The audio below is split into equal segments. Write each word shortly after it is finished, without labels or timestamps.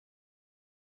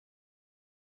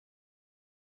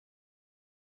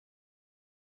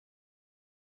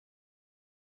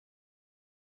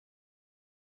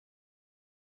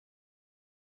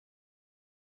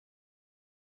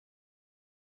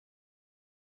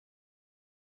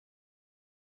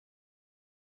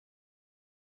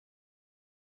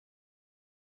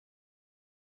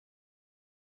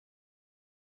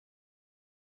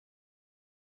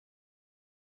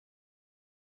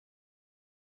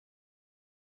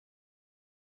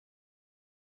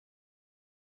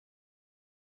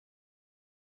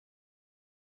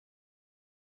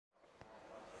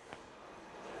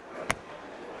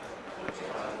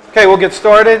Okay, we'll get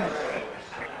started.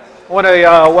 I want to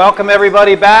welcome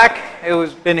everybody back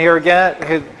who's been here again,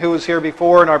 who was here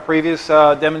before in our previous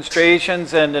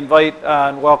demonstrations, and invite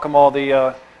and welcome all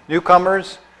the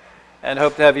newcomers, and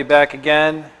hope to have you back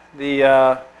again.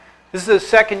 This is the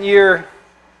second year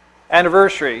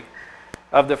anniversary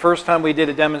of the first time we did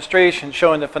a demonstration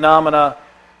showing the phenomena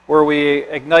where we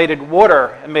ignited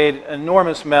water and made an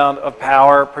enormous amount of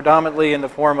power, predominantly in the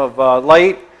form of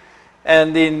light.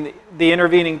 And in the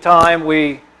intervening time,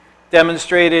 we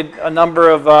demonstrated a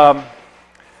number of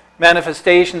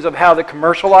manifestations of how to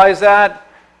commercialize that,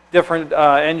 different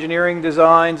engineering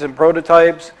designs and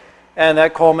prototypes, and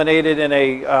that culminated in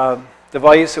a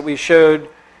device that we showed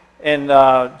in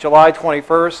July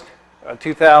 21st,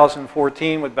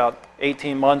 2014, about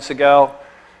 18 months ago.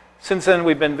 Since then,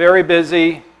 we've been very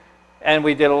busy, and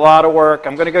we did a lot of work.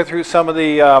 I'm going to go through some of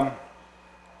the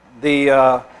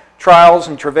trials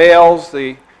and travails,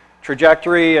 the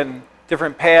trajectory and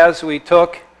different paths we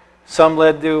took. Some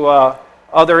led to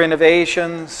other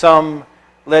innovations, some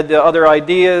led to other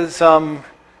ideas, some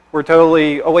were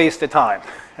totally a waste of time.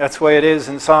 That's the way it is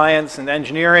in science and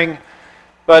engineering.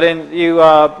 But you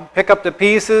pick up the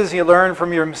pieces, you learn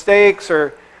from your mistakes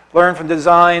or learn from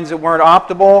designs that weren't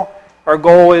optimal. Our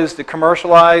goal is to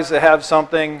commercialize, to have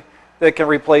something that can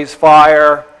replace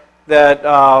fire, that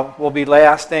will be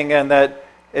lasting, and that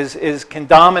can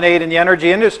dominate in the energy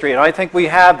industry. And I think we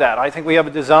have that. I think we have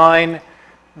a design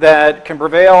that can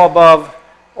prevail above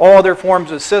all other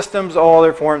forms of systems, all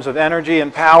other forms of energy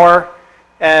and power.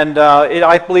 And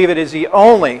I believe it is the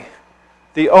only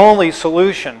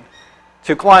solution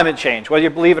to climate change. Whether you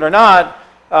believe it or not,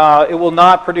 it will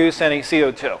not produce any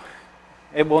CO2.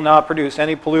 It will not produce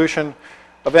any pollution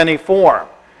of any form.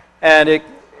 And it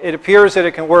appears that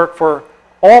it can work for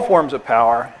all forms of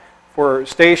power, for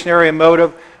stationary and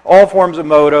motive, all forms of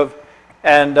motive,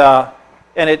 and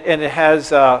it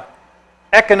has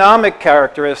economic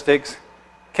characteristics,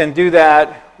 can do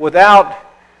that without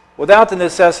the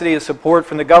necessity of support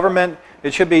from the government.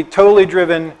 It should be totally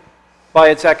driven by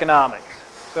its economics.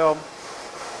 So,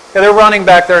 yeah, they're running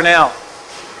back there now.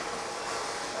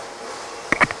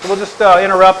 So we'll just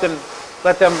interrupt and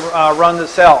let them run the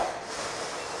cell.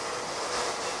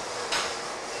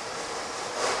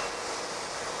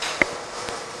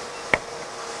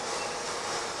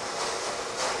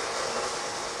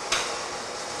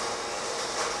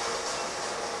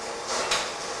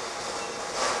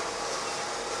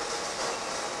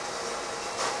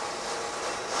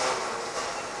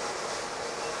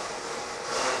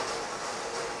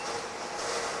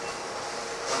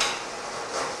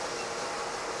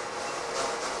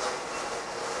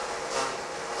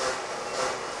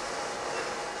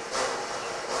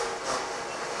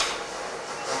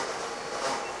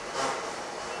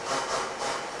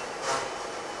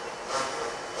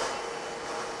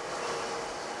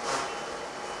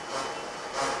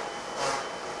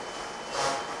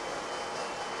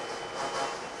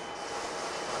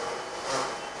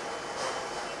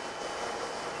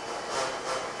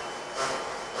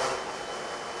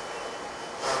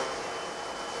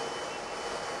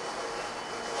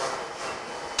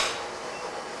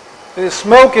 The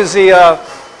smoke is the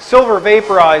silver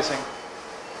vaporizing.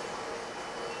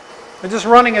 We're just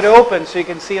running it open so you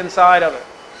can see inside of it.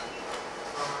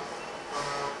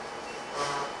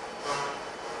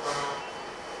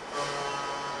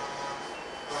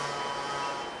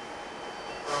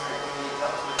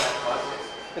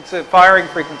 It's a firing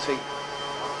frequency.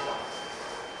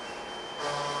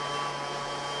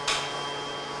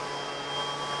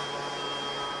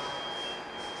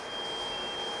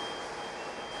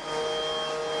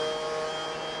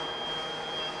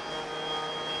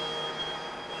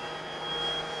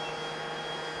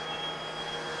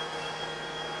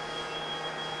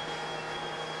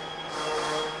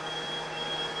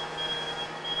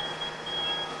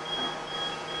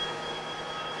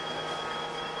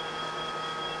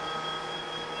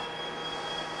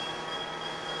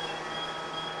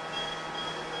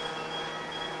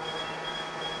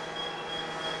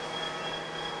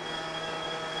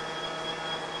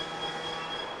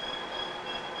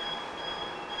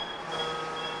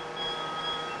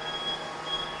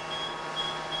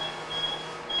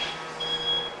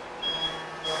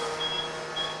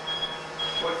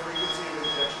 What frequency of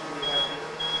injection do we have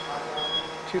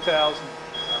here? 2000.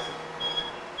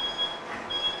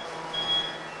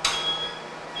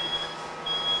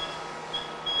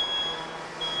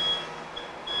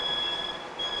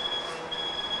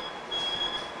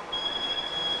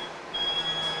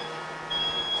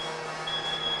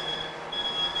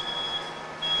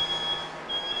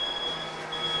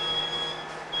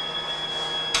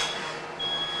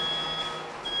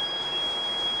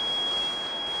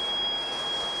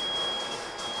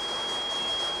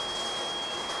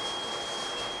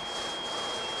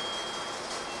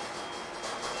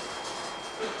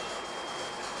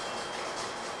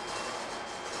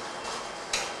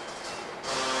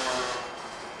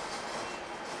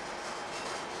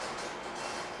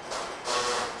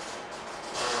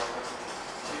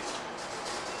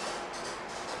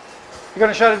 You going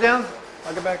to shut it down?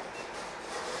 I'll get back.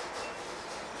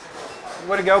 You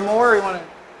want to go more or you want to?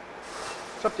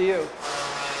 It's up to you.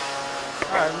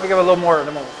 All right, we give a little more and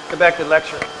then we'll get back to the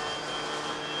lecture.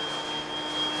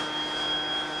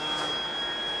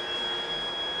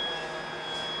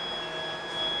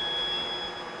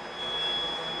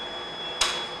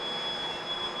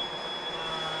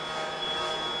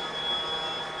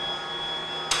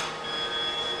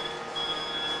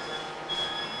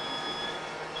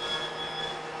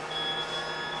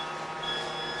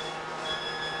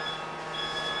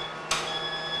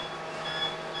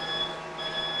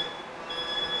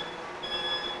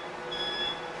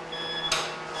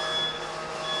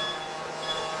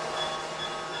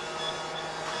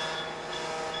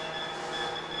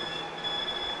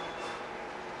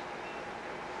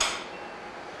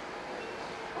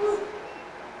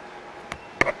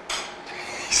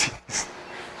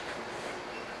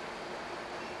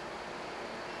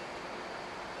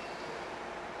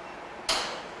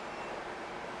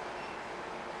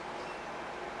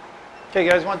 Okay, you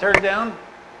guys want to turn it down?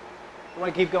 You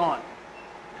want to keep going?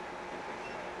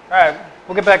 All right,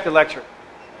 we'll get back to the lecture.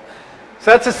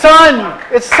 So that's the sun.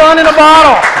 It's sun in a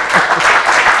bottle.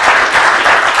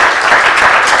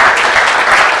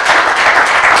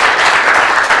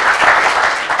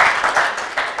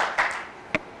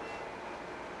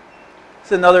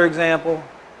 It's another example.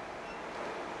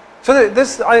 So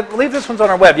this, I believe this one's on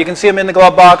our web. You can see them in the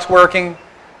glove box working,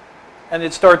 and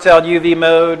it starts out UV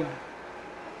mode.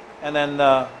 And then,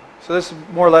 so this is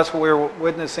more or less what we were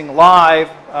witnessing live,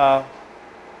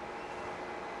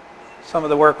 some of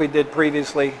the work we did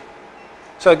previously.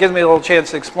 So it gives me a little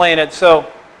chance to explain it.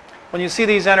 So when you see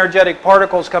these energetic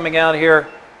particles coming out here,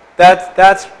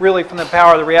 that's really from the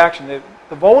power of the reaction.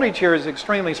 The voltage here is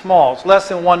extremely small. It's less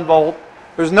than 1 volt.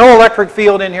 There's no electric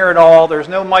field in here at all. There's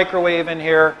no microwave in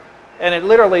here. And it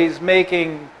literally is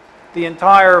making the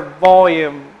entire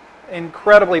volume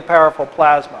incredibly powerful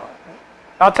plasma.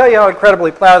 I'll tell you how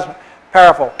incredibly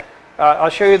powerful. I'll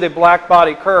show you the black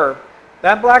body curve.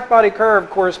 That black body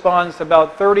curve corresponds to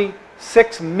about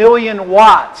 36 million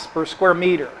watts per square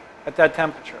meter at that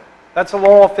temperature. That's a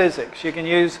law of physics. You can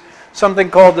use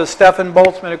something called the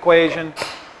Stefan-Boltzmann equation.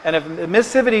 And if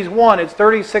emissivity is 1, it's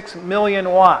 36 million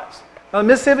watts. Now,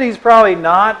 emissivity is probably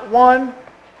not 1,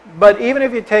 but even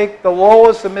if you take the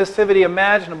lowest emissivity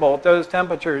imaginable at those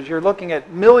temperatures, you're looking at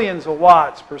millions of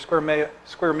watts per square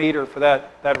meter for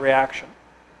that reaction.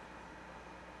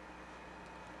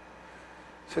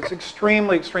 So it's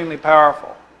extremely, extremely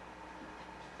powerful.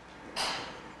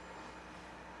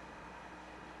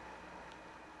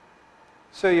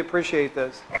 So you appreciate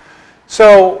this.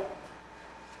 So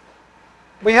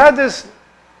we had this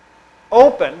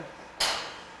open,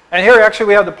 and here actually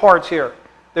we have the parts here.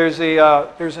 There's an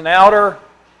outer,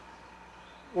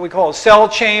 what we call a cell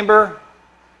chamber.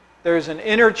 There's an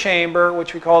inner chamber,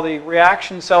 which we call the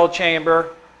reaction cell chamber.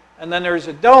 And then there's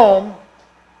a dome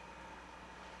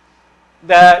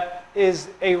that is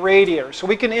a radiator. So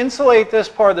we can insulate this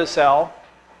part of the cell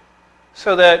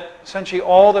so that essentially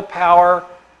all the power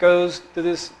goes to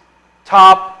this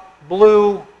top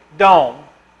blue dome.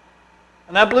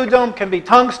 And that blue dome can be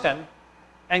tungsten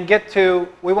and get to,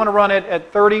 we want to run it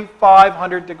at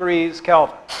 3,500 degrees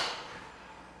Kelvin.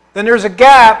 Then there's a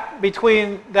gap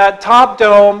between that top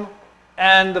dome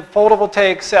and the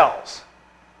photovoltaic cells.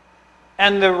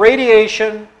 And the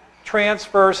radiation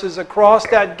transverses across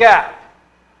that gap.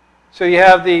 So you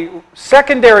have the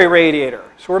secondary radiator.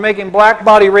 So we're making black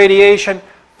body radiation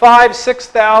 5,000 to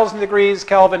 6,000 degrees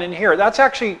Kelvin in here. That's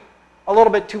actually a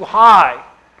little bit too high.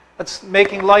 That's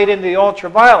making light into the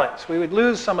ultraviolet. So we would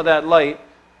lose some of that light.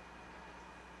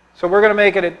 So we're going to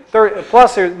make it at 30,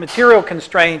 plus there's material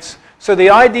constraints. So the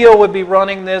ideal would be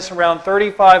running this around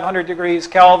 3,500 degrees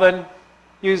Kelvin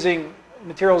using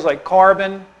materials like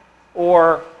carbon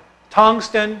or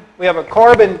tungsten. We have a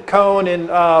carbon cone in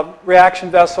reaction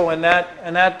vessel in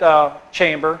that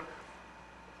chamber.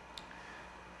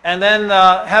 And then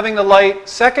having the light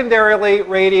secondarily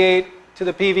radiate to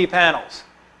the PV panels.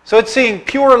 So it's seeing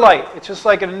pure light. It's just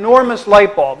like an enormous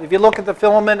light bulb. If you look at the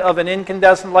filament of an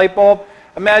incandescent light bulb,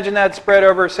 imagine that spread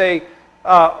over, say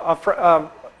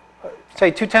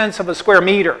 0.2 of a square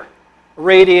meter,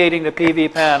 radiating the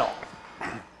PV panel.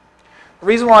 The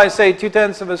reason why I say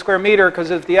 0.2 of a square meter,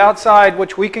 because if the outside,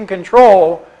 which we can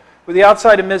control, with the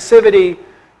outside emissivity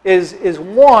is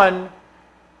 1,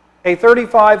 a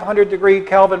 3,500 degree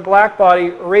Kelvin black body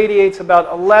radiates about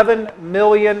 11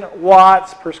 million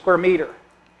watts per square meter.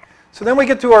 So then we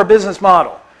get to our business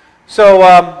model. So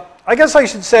I guess I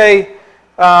should say,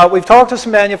 we've talked to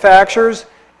some manufacturers,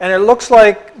 and it looks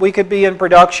like we could be in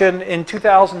production in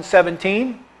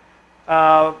 2017.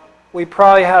 We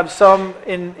probably have some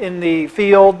in the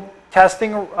field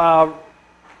testing,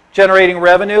 generating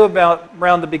revenue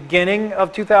around the beginning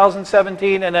of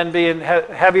 2017, and then be in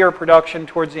heavier production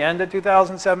towards the end of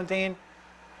 2017.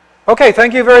 Okay,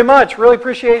 thank you very much. Really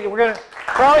appreciate it. We're going to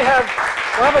probably we'll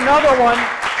have another one.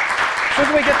 As soon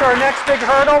as we get to our next big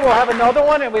hurdle, we'll have another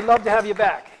one, and we'd love to have you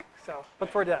back. So look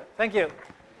forward to that. Thank you.